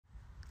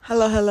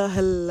Hello, hello,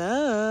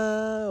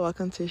 hello.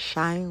 Welcome to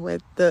Shine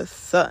with the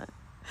Sun.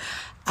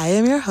 I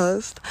am your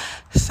host,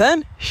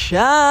 Sunshine.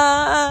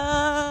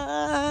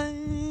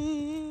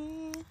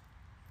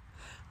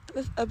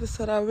 This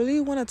episode, I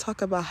really want to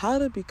talk about how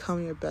to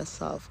become your best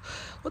self.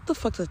 What the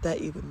fuck does that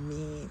even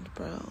mean,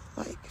 bro?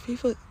 Like,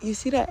 people, you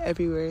see that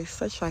everywhere. It's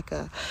such like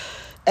a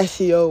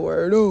SEO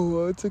word.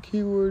 Oh, it's a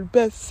keyword.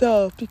 Best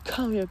self.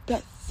 Become your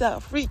best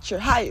self. Reach your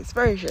highest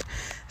version.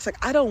 It's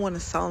like, I don't want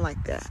to sound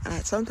like that.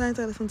 And sometimes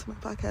I listen to my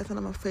podcast and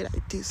I'm afraid I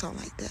do sound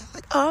like that.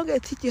 Like, oh, I'm going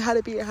to teach you how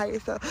to be your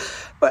highest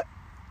self. But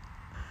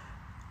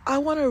I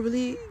want to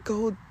really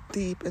go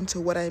deep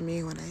into what I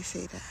mean when I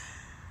say that.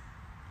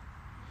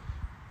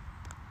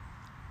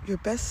 Your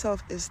best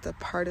self is the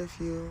part of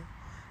you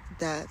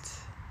that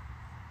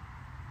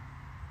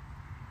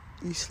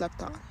you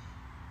slept on.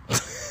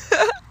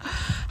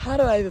 How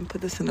do I even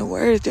put this into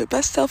words? Your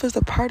best self is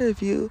the part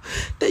of you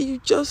that you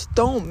just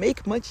don't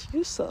make much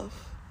use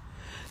of.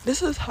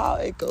 This is how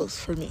it goes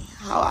for me,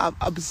 how I've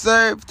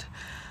observed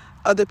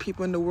other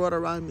people in the world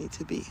around me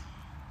to be.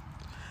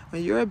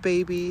 When you're a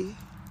baby,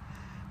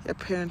 your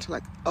parents are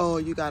like, oh,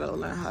 you gotta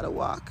learn how to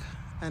walk.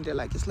 And they're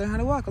like, just learn how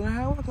to walk, learn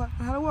how to walk, learn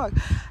how to walk.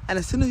 And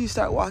as soon as you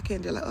start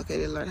walking, they're like, okay,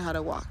 they learn how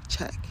to walk,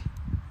 check.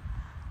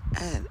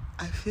 And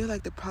I feel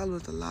like the problem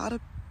is a lot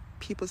of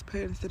people's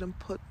parents didn't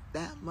put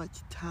that much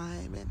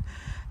time and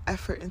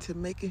effort into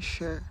making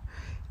sure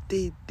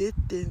they did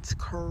things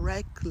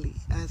correctly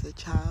as a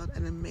child,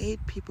 and it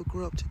made people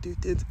grow up to do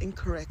things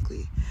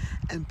incorrectly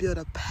and build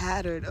a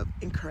pattern of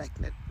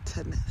incorrectness.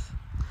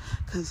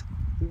 Because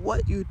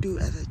what you do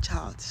as a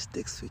child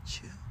sticks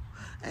with you,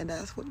 and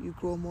that's what you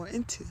grow more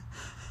into.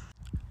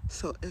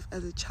 So if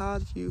as a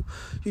child you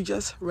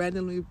just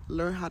randomly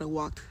learn how to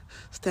walk,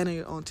 stand on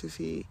your own 2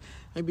 feet,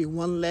 maybe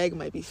one leg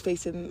might be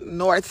facing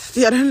north,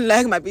 the other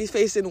leg might be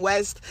facing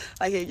west,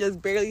 like you're just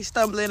barely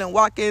stumbling and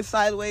walking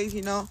sideways,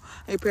 you know,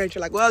 and your parents are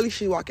like, well, at least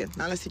she's walking,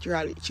 now let's teach her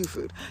how to chew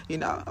food, you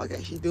know,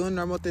 okay, she's doing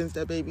normal things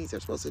that babies are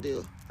supposed to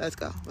do, let's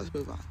go, let's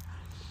move on.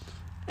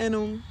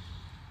 And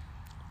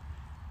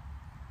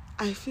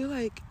I feel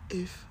like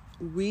if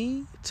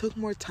we took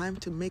more time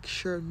to make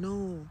sure,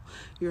 no,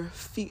 your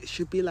feet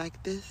should be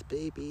like this,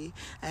 baby,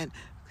 and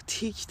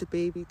teach the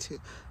baby to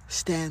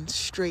stand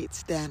straight,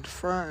 stand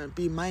firm,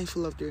 be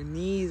mindful of their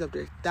knees, of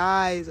their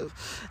thighs, of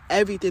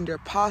everything, their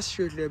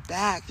posture, their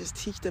back. Just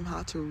teach them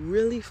how to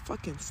really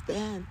fucking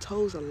stand,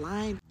 toes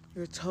aligned.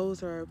 Your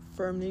toes are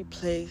firmly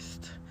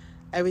placed.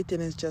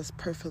 Everything is just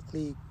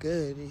perfectly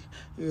good.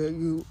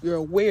 You're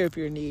aware of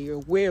your knee. You're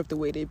aware of the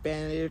way they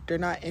bend. They're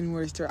not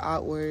inwards, they're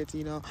outwards.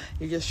 You know,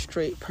 you're just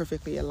straight,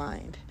 perfectly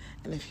aligned.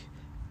 And if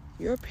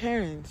your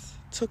parents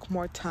took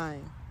more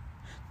time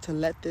to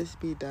let this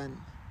be done,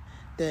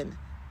 then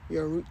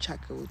your root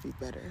chakra would be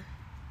better.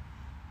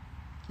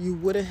 You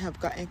wouldn't have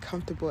gotten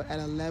comfortable at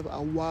a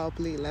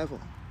wobbly level.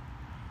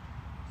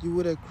 You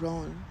would have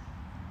grown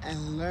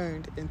and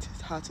learned into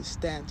how to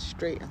stand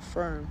straight and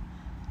firm.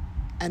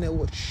 And it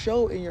would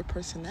show in your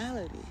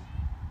personality.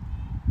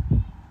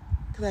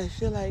 Because I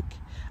feel like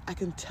I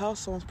can tell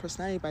someone's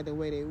personality by the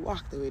way they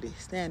walk, the way they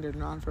stand, their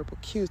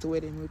nonverbal cues, the way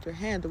they move their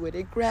hand, the way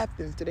they grab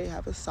things. Do they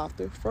have a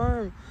softer,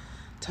 firm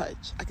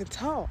touch? I can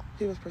tell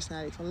people's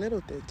personality from little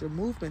things, their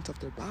movements of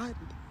their body.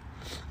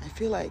 I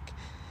feel like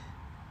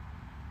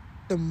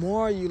the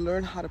more you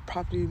learn how to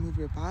properly move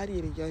your body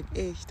at a young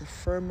age, the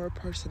firmer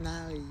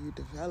personality you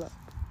develop.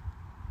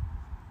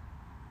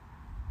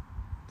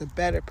 The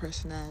better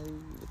personality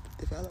you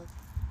develop.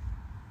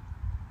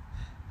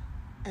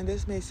 And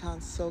this may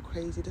sound so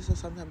crazy. This is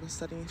something I've been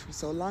studying for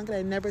so long that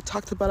I never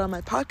talked about on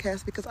my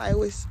podcast because I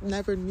always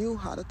never knew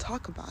how to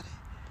talk about it.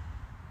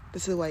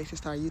 This is why you should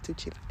start a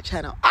YouTube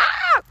channel.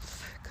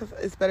 Because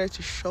it's better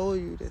to show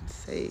you than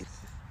say it.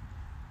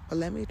 But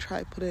let me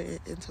try putting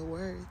it into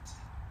words.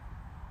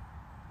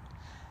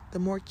 The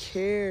more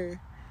care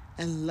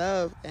and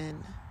love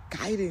and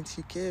guidance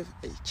you give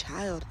a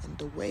child and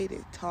the way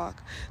they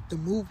talk, the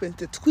movement,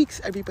 the tweaks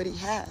everybody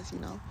has, you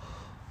know.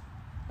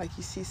 Like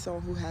you see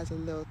someone who has a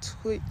little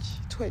tweak,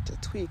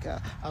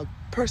 a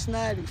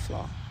personality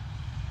flaw.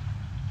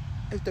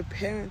 If the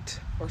parent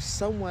or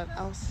someone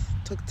else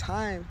took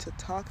time to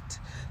talk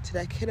to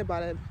that kid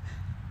about it,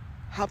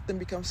 help them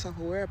become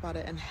self-aware about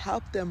it, and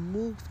help them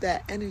move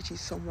that energy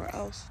somewhere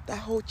else, that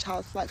whole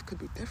child's life could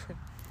be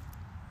different.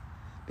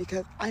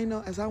 Because I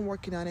know as I'm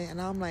working on it,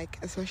 and I'm like,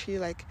 especially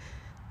like,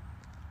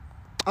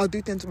 I'll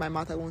do things with my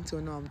mouth I won't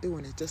even know I'm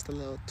doing. It's just a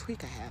little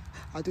tweak I have.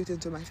 I'll do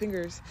things with my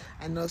fingers.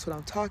 I notice when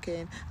I'm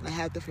talking, and I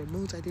have different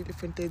moods. I do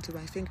different things with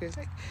my fingers.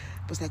 Like,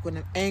 but it's like when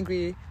I'm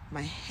angry,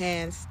 my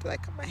hand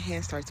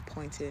starts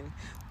pointing.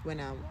 When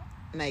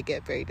I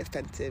get very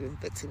defensive and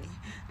victim-y.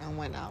 And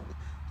when I'm,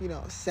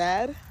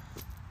 sad,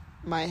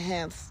 my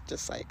hands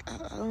just like, I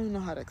don't even know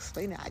how to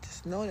explain it. I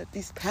just know that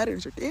these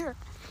patterns are there.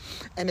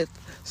 And if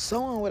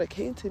someone would have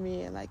came to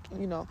me and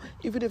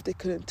even if they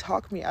couldn't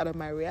talk me out of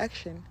my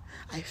reaction,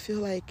 I feel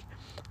like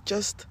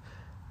just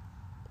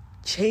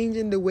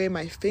changing the way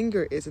my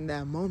finger is in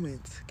that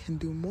moment can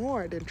do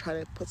more than try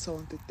to put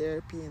someone through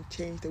therapy and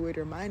change the way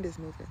their mind is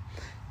moving.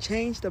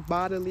 Change the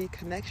bodily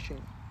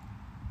connection.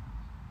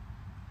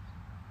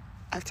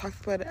 I've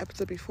talked about an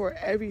episode before.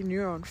 Every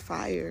neuron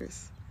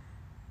fires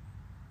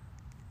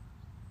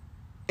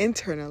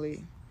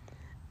internally.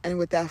 And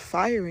with that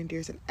firing,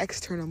 there's an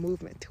external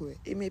movement to it.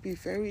 It may be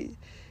very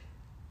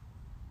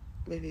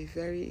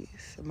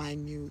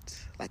minute,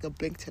 like a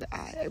blink to the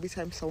eye. Every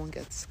time someone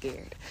gets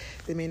scared,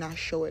 they may not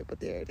show it, but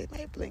they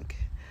might blink,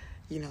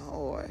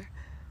 or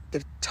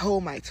the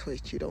toe might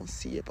twitch. You don't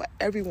see it, but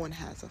everyone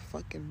has a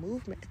fucking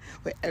movement.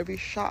 With every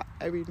shot,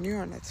 every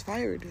neuron that's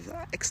fired, there's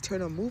an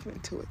external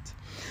movement to it.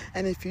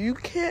 And if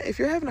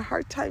you're having a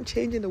hard time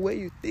changing the way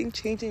you think,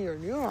 changing your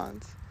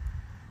neurons,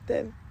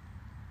 then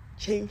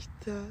change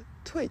the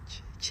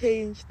twitch,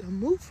 change the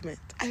movement.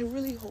 I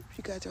really hope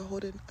you guys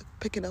are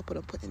picking up what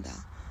I'm putting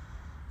down.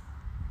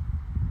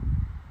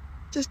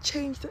 Just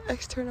change the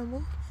external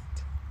movement.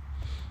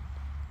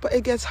 But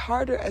it gets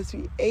harder as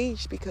we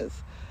age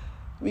because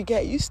we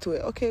get used to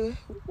it. Okay,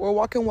 we're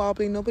walking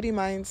wobbly, nobody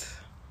minds.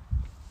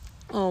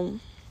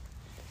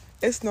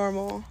 It's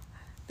normal.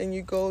 Then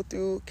you go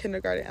through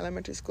kindergarten,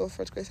 elementary school,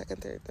 first grade,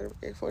 second, third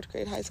grade, fourth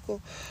grade, high school,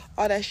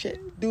 all that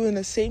shit, doing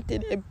the same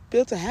thing. It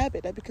builds a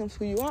habit. That becomes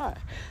who you are.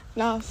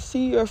 Now,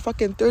 see, you're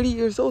fucking 30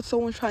 years old,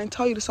 someone trying to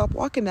tell you to stop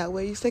walking that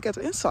way. You take it as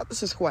an insult.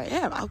 This is who I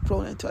am. I've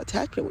grown into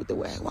attachment with the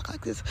way I walk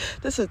like this.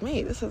 This is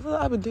me.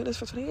 I've been doing this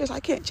for 20 years.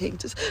 I can't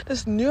change this.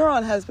 This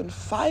neuron has been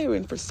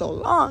firing for so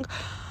long.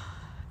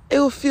 It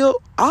will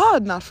feel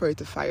odd not for it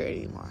to fire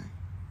anymore.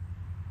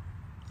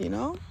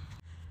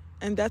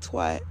 And that's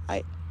why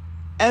I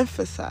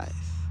emphasize,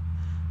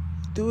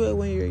 do it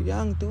when you're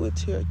young. Do it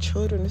to your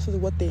children. This is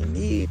what they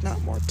need.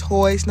 Not more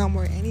toys, not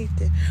more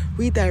anything.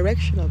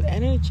 Redirection of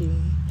energy.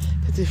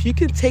 Because if you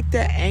can take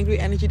that angry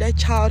energy, that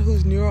child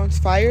whose neurons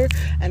fire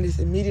and is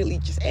immediately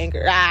just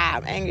angry,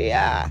 I'm angry,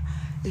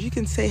 if you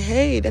can say,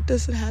 hey, that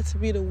doesn't have to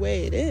be the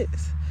way it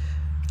is.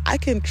 I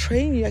can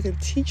train you, I can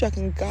teach you, I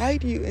can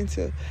guide you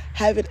into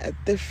having a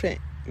different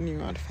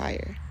neuron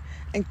fire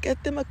and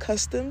get them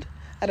accustomed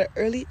at an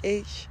early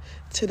age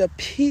to the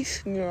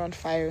peace neuron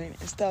firing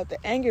instead of the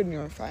anger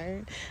neuron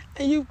firing,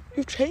 and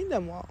you've trained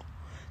them well.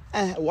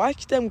 And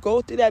watch them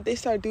go through that. They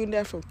start doing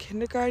that from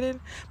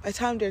kindergarten. By the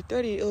time they're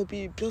 30, it'll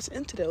be built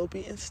into them, it'll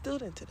be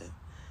instilled into them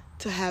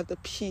to have the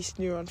peace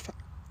neuron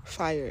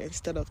fire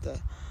instead of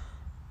the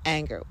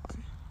anger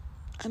one.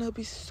 And it'll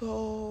be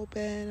so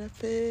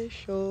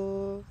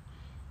beneficial.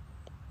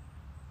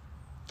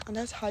 And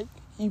that's how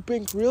you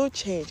bring real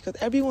change,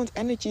 because everyone's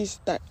energy is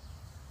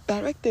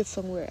directed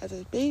somewhere as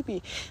a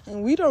baby,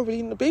 and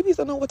babies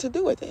don't know what to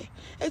do with it.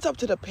 It's up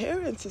to the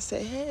parents to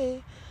say,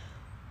 hey,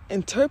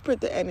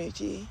 interpret the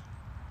energy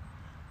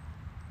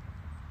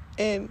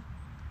and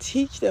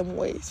teach them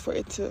ways for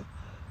it to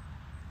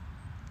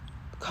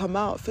come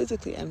out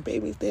physically. And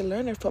babies, they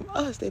learn it from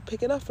us. They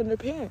pick it up from their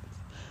parents.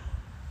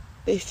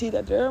 They see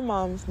that their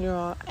mom's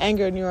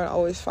anger neuron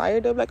always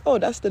fired. They're like, oh,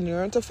 that's the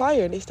neuron to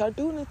fire. And they start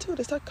doing it too.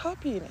 They start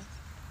copying it.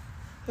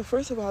 So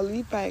first of all,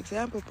 lead by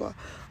example, but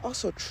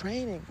also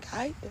training,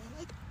 guide them.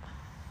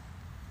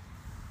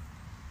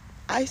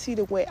 I see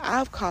the way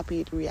I've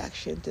copied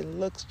reactions and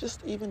looks, just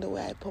even the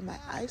way I put my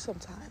eyes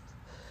sometimes.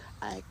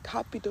 I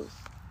copy those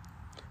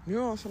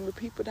neurons from the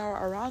people that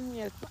are around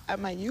me at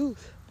my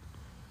youth.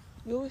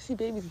 You always see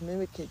babies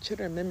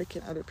children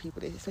mimicking other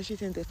people, especially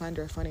since they find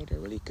they're funny. They're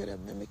really good at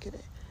mimicking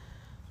it.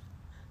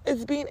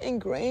 It's being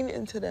ingrained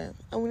into them,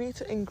 and we need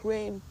to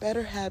ingrain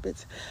better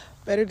habits,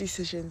 better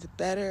decisions,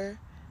 better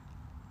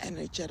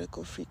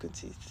energetical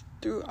frequencies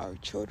through our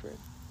children,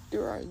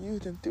 through our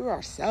youth, and through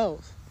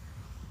ourselves.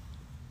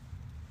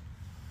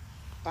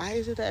 Why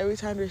is it that every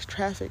time there's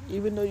traffic,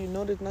 even though you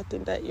know there's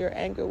nothing that your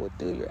anger would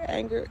do, your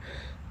anger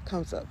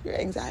comes up, your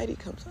anxiety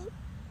comes up?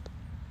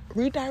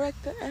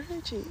 Redirect the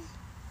energy.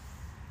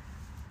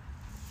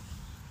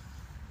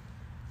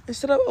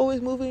 Instead of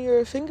always moving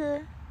your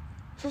finger,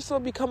 first of all,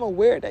 become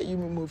aware that you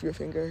move your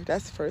finger.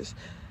 That's first.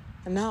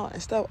 And now,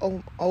 instead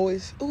of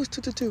always, it's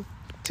 222.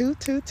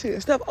 222.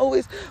 Instead of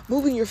always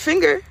moving your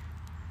finger,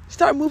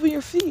 start moving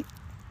your feet.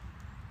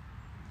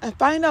 And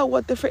find out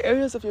what different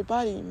areas of your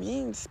body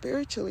mean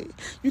spiritually.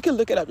 You can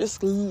look it up. Just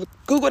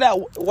Google that,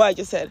 what I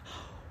just said.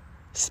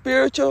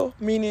 Spiritual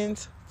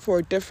meanings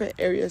for different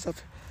areas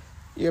of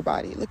your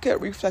body. Look at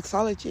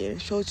reflexology, and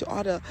it shows you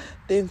all the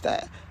things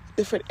that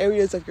different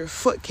areas of your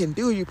foot can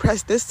do. You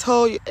press this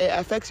toe, it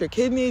affects your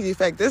kidneys. You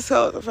affect this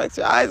toe, it affects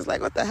your eyes. It's like,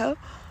 what the hell?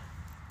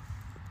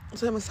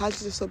 So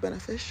massages are so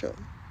beneficial.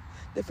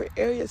 Different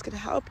areas can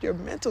help your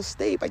mental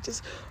state by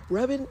just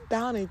rubbing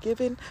down and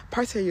giving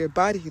parts of your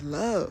body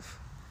love.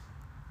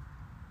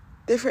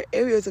 Different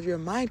areas of your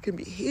mind can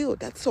be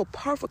healed. That's so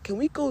powerful. Can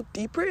we go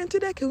deeper into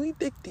that? Can we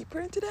dig deeper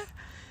into that?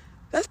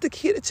 That's the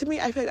key. To me,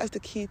 I feel like that's the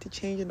key to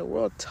changing the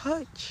world.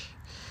 Touch.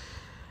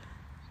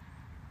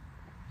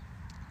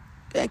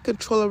 Get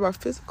control of our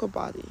physical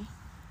body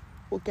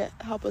will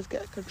help us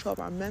get control of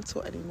our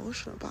mental and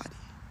emotional body.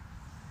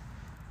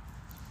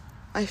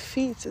 My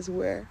feet is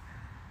where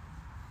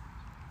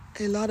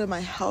a lot of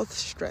my health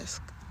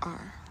stress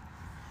are.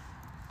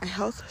 My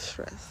health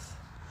stress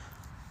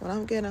When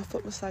I'm getting a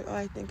foot massage, all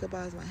I think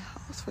about is my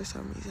health for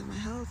some reason. My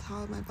health,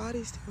 how my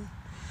body's doing.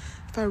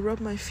 If I rub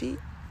my feet,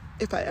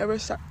 if I ever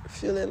start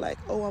feeling like,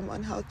 oh, I'm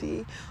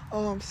unhealthy,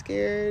 oh, I'm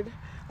scared,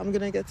 I'm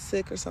going to get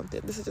sick or something.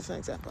 This is just an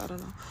example. I don't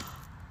know.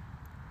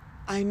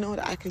 I know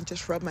that I can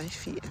just rub my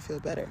feet and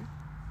feel better.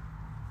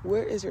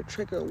 Where is your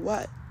trigger?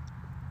 What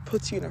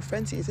puts you in a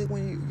frenzy? Is it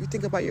when you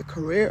think about your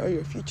career or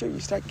your future, you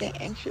start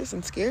getting anxious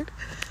and scared?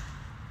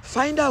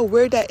 Find out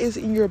where that is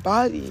in your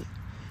body.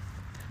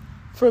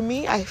 For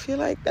me, I feel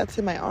like that's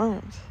in my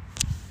arms.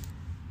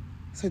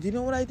 So do you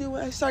know what I do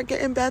when I start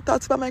getting bad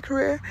thoughts about my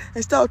career?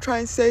 Instead of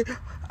trying to say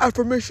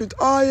affirmations,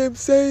 I am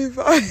safe.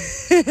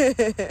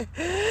 It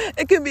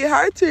can be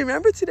hard to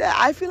remember today.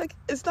 I feel like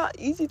it's not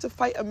easy to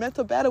fight a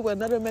mental battle with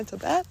another mental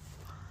battle.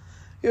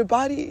 Your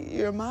body,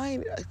 your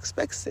mind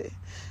expects it.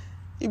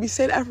 You be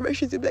saying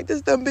affirmations, you be like,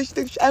 this dumb bitch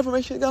thinks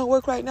affirmation is gonna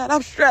work right now, and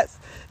I'm stressed,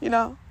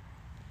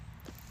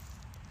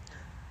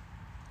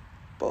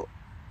 But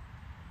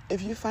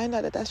if you find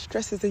out that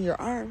stress is in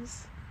your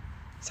arms,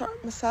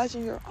 start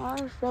massaging your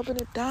arms, rubbing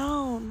it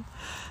down.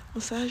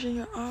 Massaging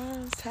your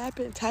arms,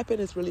 tapping. Tapping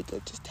is really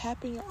good. Just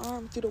tapping your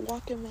arms, do the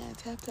walking man.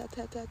 Tap, tap,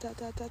 tap, tap, tap,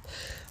 tap, tap.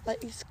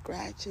 Like you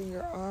scratching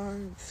your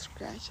arms,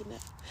 scratching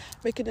it,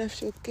 making them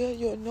feel good.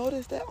 You'll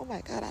notice that, oh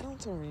my God, I don't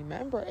even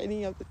remember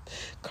any of the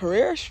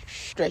career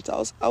stretch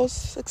I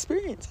was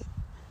experiencing.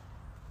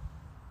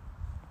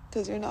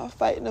 Because you're not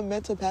fighting a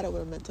mental battle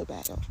with a mental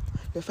battle.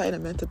 You're fighting a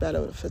mental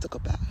battle with a physical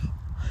battle.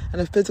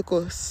 And the physical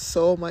is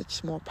so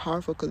much more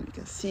powerful because we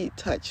can see,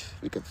 touch,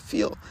 we can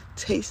feel,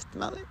 taste,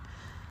 smell it.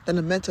 Than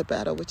a mental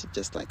battle, which is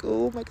just like,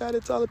 oh my God,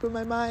 it's all up in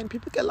my mind.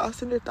 People get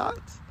lost in their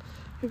thoughts.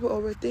 People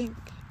overthink.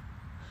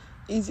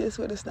 Easiest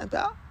way to snap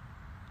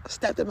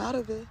them out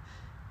of it.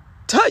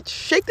 Touch,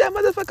 shake that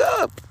motherfucker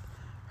up.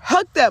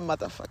 Hug that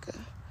motherfucker.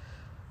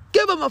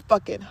 Give them a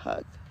fucking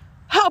hug.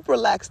 Help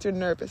relax their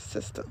nervous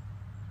system.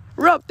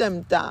 Rub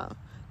them down.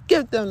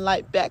 Give them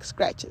light back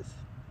scratches.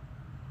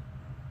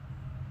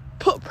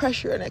 Put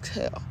pressure and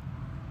exhale.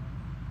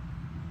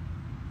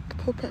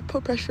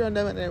 Put pressure on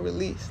them and then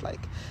release, like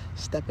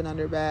stepping on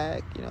their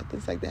back,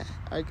 things like that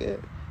are good.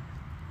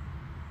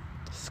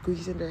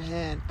 Squeezing their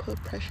hand,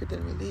 put pressure,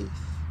 then release.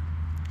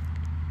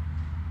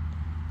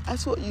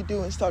 That's what you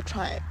do and start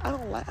trying.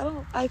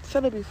 I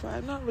said it before,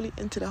 I'm not really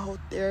into the whole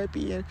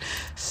therapy and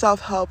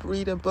self-help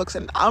reading books,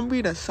 and I'm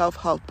reading a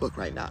self-help book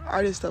right now,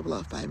 Artist of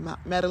Love by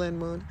Madeline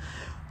Moon.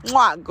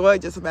 Mwah,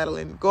 gorgeous,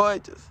 Madeline,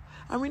 gorgeous.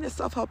 I'm reading a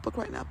self-help book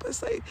right now, but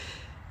it's like,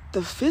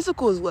 the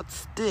physical is what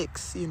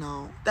sticks,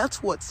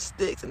 That's what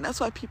sticks. And that's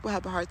why people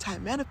have a hard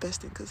time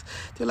manifesting. Because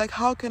they're like,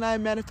 how can I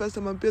manifest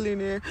I'm a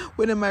billionaire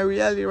when in my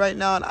reality right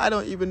now and I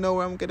don't even know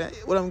what I'm gonna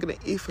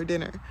eat for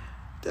dinner?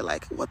 They're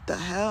like, what the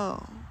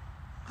hell?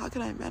 How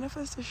can I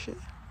manifest this shit?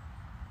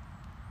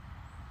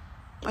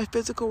 My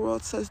physical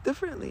world says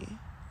differently.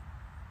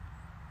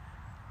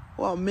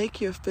 Well, make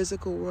your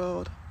physical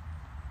world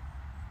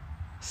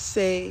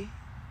say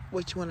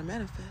what you want to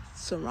manifest.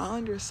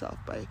 Surround yourself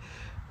by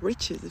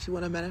riches if you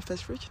want to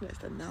manifest richness.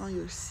 And now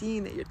you're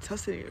seeing it, you're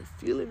testing it, you're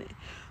feeling it.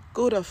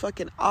 Go to a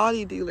fucking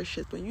Audi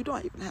dealership when you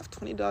don't even have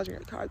 $20 in your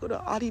car. Go to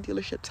an Audi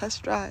dealership,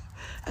 test drive.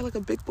 Act like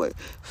a big boy.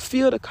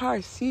 Feel the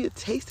car, see it,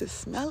 taste it,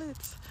 smell it.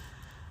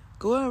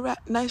 Go to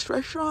nice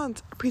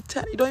restaurants.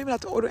 Pretend you don't even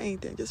have to order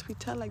anything. Just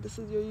pretend like this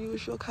is your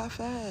usual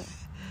cafe.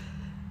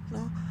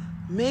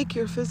 Make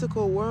your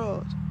physical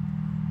world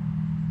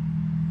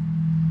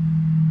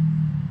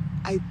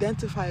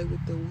identify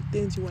with the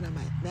things you want to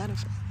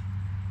manifest.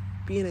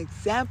 Be an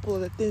example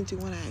of the things you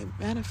want to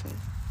manifest.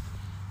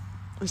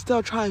 Instead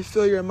of trying to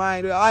fill your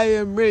mind with, I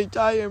am rich,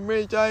 I am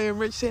rich, I am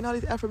rich. Saying all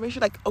these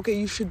affirmations, like, okay,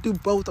 you should do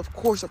both, of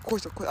course.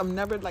 I'm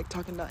never,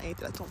 talking down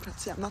anything. That's what I'm trying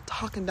to say. I'm not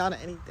talking down to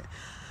anything.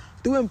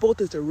 Doing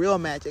both is the real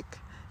magic.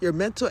 Your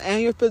mental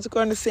and your physical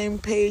are on the same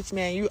page,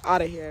 man. You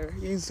out of here.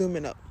 You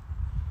zooming up.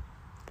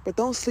 But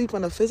don't sleep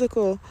on the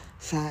physical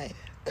side.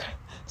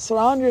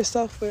 Surround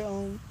yourself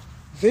with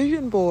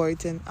vision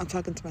boards, and I'm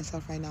talking to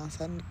myself right now,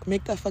 so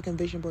make that fucking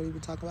vision board you've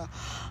been talking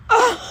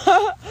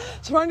about.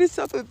 Surround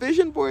yourself with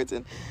vision boards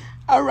and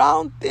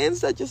around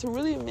things that just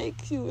really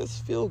make you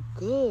just feel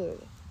good.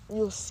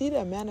 You'll see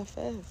that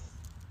manifest.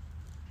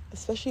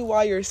 Especially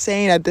while you're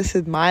saying that this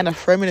is mine,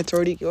 affirming it's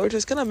already yours,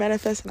 it's gonna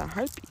manifest in a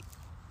heartbeat.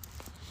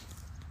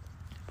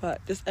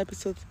 But this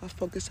episode is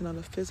focusing on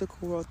the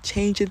physical world,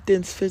 changing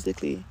things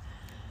physically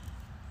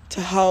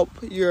to help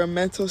your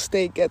mental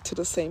state get to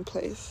the same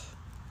place.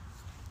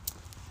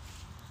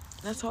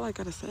 That's all I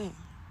gotta say.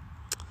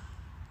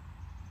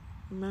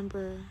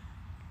 Remember,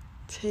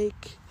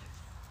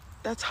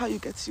 that's how you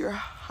get to your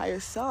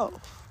higher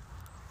self.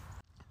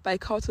 By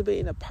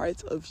cultivating the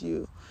parts of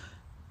you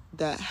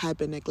that have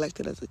been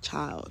neglected as a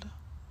child.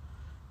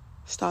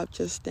 Stop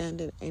just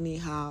standing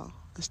anyhow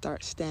and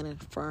start standing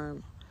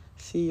firm.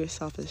 See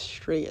yourself as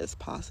straight as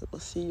possible.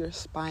 See your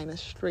spine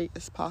as straight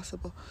as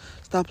possible.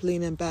 Stop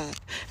leaning back.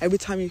 Every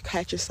time you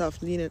catch yourself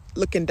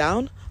looking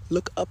down,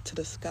 look up to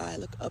the sky.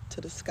 Look up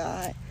to the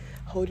sky.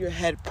 Hold your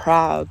head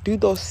proud. Do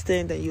those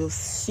things that you'll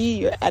see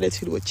your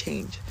attitude will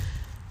change.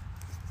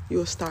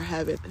 You'll start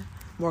having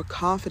more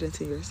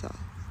confidence in yourself.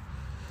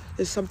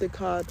 There's something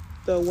called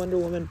the Wonder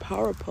Woman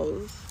power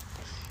pose.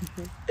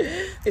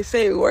 They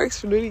say it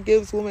works, really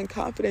gives women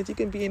confidence. You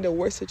can be in the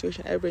worst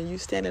situation ever and you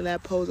stand in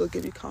that pose, will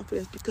give you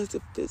confidence, because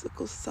the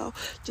physical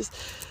self, just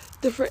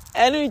different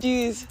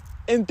energies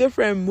and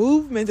different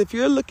movements. If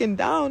you're looking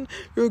down,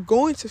 you're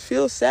going to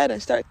feel sad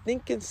and start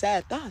thinking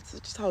sad thoughts.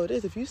 It's just how it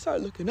is. If you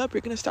start looking up,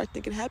 you're going to start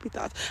thinking happy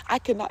thoughts. I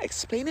cannot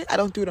explain it. I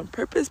don't do it on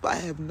purpose, but I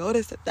have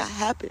noticed that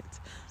happens.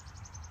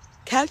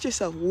 Catch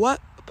yourself. What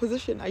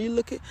position are you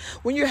looking?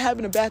 When you're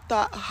having a bad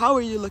thought, how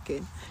are you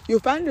looking? You'll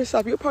find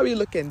yourself, you're probably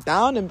looking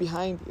down and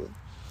behind you.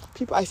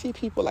 I see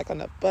people like on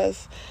a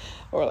bus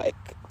or like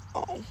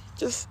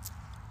just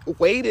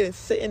waiting,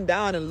 sitting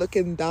down and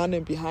looking down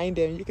and behind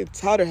them. You can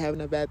tell they're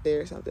having a bad day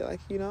or something, like,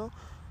 you know.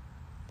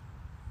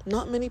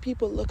 Not many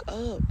people look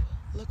up.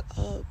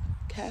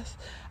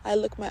 I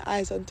look my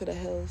eyes unto the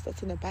hills.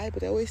 That's in the Bible.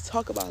 They always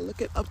talk about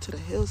looking up to the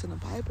hills in the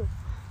Bible.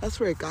 That's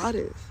where God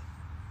is.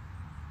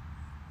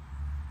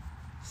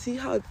 See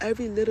how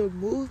every little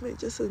movement,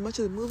 just as much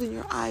as moving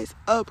your eyes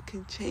up,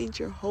 can change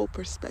your whole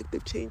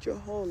perspective, change your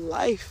whole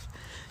life,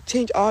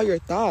 change all your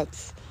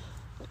thoughts.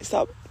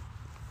 Stop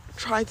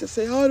trying to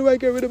say, how do I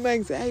get rid of my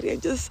anxiety?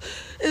 And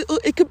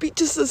it could be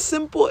just as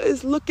simple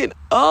as looking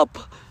up,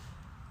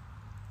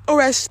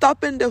 or as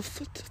stopping the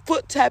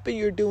foot tapping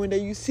you're doing that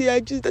you see.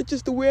 That's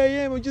just the way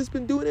I am. I've just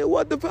been doing it.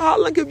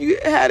 How long have you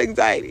had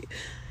anxiety?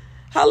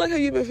 How long have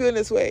you been feeling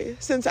this way?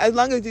 As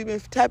long as you've been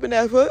tapping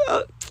that foot.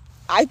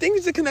 I think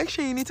it's a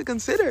connection you need to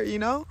consider, you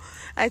know.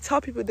 I tell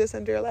people this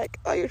and they're like,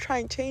 oh, you're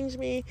trying to change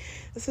me.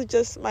 This is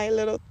just my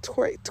little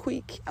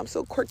tweak. I'm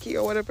so quirky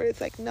or whatever. It's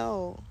like,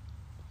 no,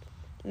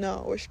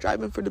 we're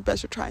striving for the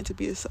best. We're trying to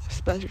be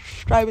special,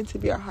 striving to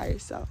be our higher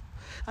self.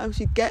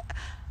 We get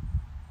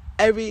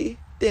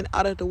everything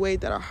out of the way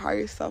that our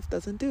higher self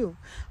doesn't do.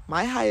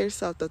 My higher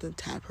self doesn't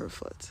tap her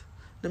foot,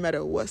 no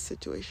matter what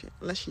situation,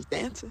 unless she's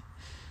dancing.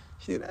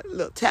 She do that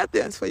little tap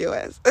dance for your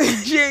ass.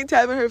 She ain't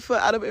tapping her foot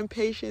out of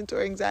impatience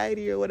or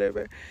anxiety or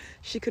whatever.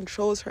 She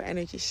controls her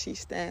energy. She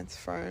stands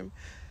firm,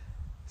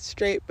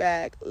 straight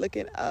back,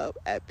 looking up,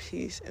 at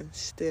peace and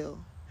still.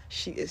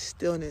 She is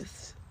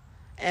stillness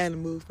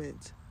and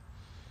movement.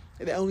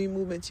 And the only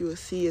movement you will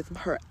see is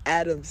her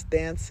atoms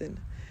dancing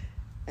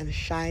and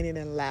shining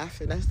and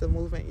laughing. That's the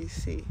movement you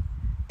see.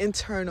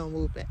 Internal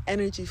movement,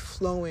 energy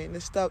flowing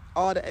and stuff,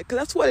 all that, because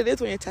that's what it is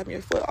when you're tapping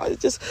your foot.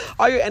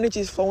 All your energy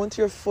is flowing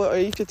to your foot, or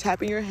if you're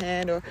tapping your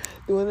hand or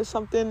doing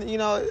something, you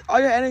know, all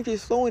your energy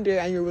is flowing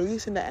there, and you're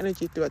releasing that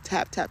energy through a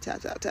tap, tap,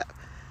 tap, tap, tap.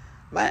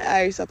 My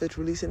higher self is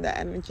releasing that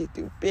energy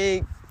through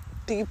big,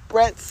 deep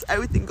breaths.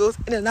 Everything goes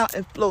in and out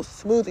and flows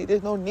smoothly.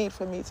 There's no need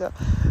for me to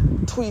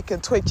tweak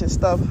and twitch and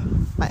stuff.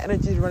 My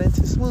energy is running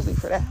too smoothly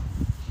for that.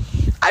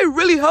 I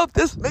really hope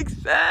this makes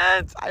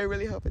sense. I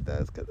really hope it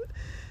does, because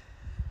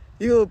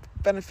you'll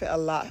benefit a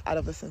lot out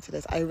of listening to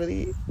this.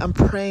 I'm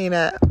praying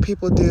that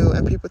people do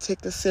and people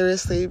take this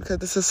seriously, because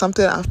this is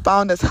something I've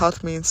found that's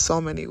helped me in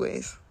so many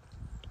ways.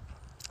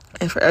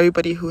 And for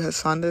everybody who has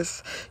found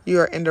this, you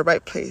are in the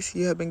right place.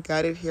 You have been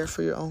guided here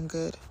for your own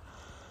good.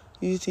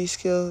 Use these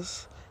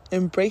skills,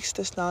 embrace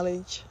this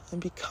knowledge, and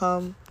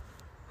become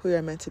who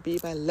you're meant to be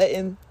by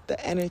letting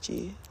the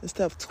energy,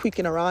 instead of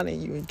tweaking around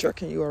in you and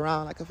jerking you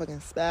around like a fucking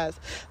spaz,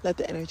 let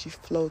the energy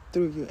flow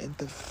through you in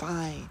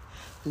divine,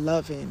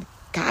 loving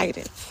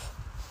guidance.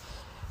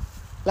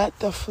 Let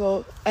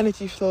the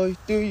energy flow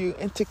through you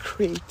into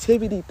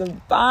creativity,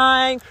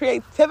 divine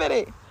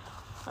creativity.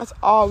 That's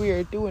all we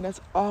are doing.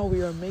 That's all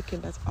we are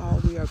making. That's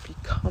all we are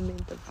becoming,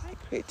 divine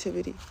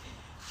creativity.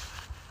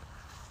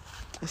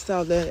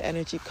 Instead of letting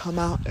energy come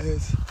out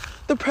as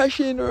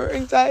depression or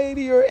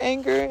anxiety or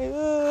anger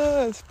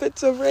and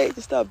fits of rage,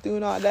 stop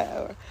doing all that,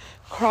 or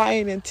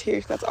crying and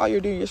tears. That's all you're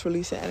doing. You're just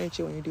releasing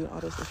energy when you're doing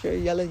all this. If you're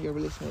yelling, you're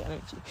releasing the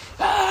energy.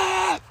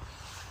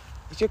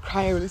 If you're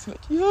crying, you're releasing it.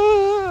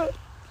 Yeah.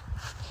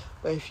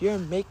 But if you're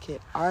making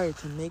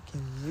art and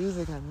making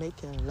music and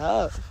making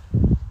love,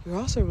 you're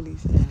also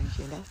releasing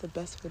energy, and that's the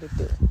best way to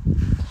do it.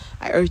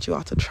 I urge you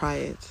all to try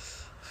it.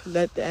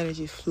 Let the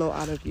energy flow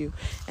out of you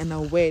in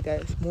a way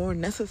that is more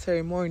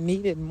necessary, more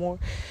needed, more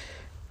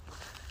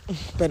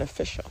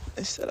beneficial,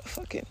 instead of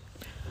fucking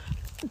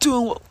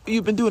doing what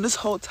you've been doing this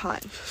whole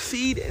time.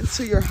 Feed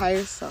into your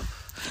higher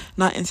self,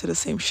 not into the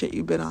same shit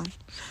you've been on.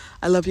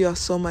 I love you all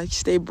so much.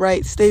 Stay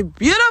bright, stay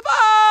beautiful.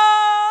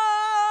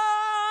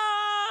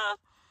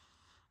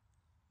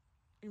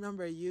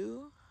 Remember,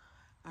 you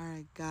are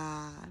a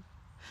God.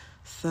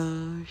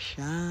 So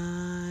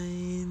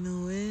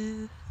shine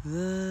with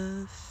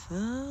the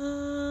sun.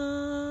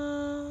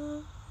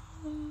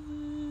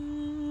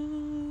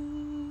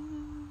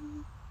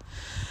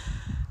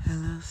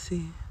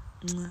 LLC.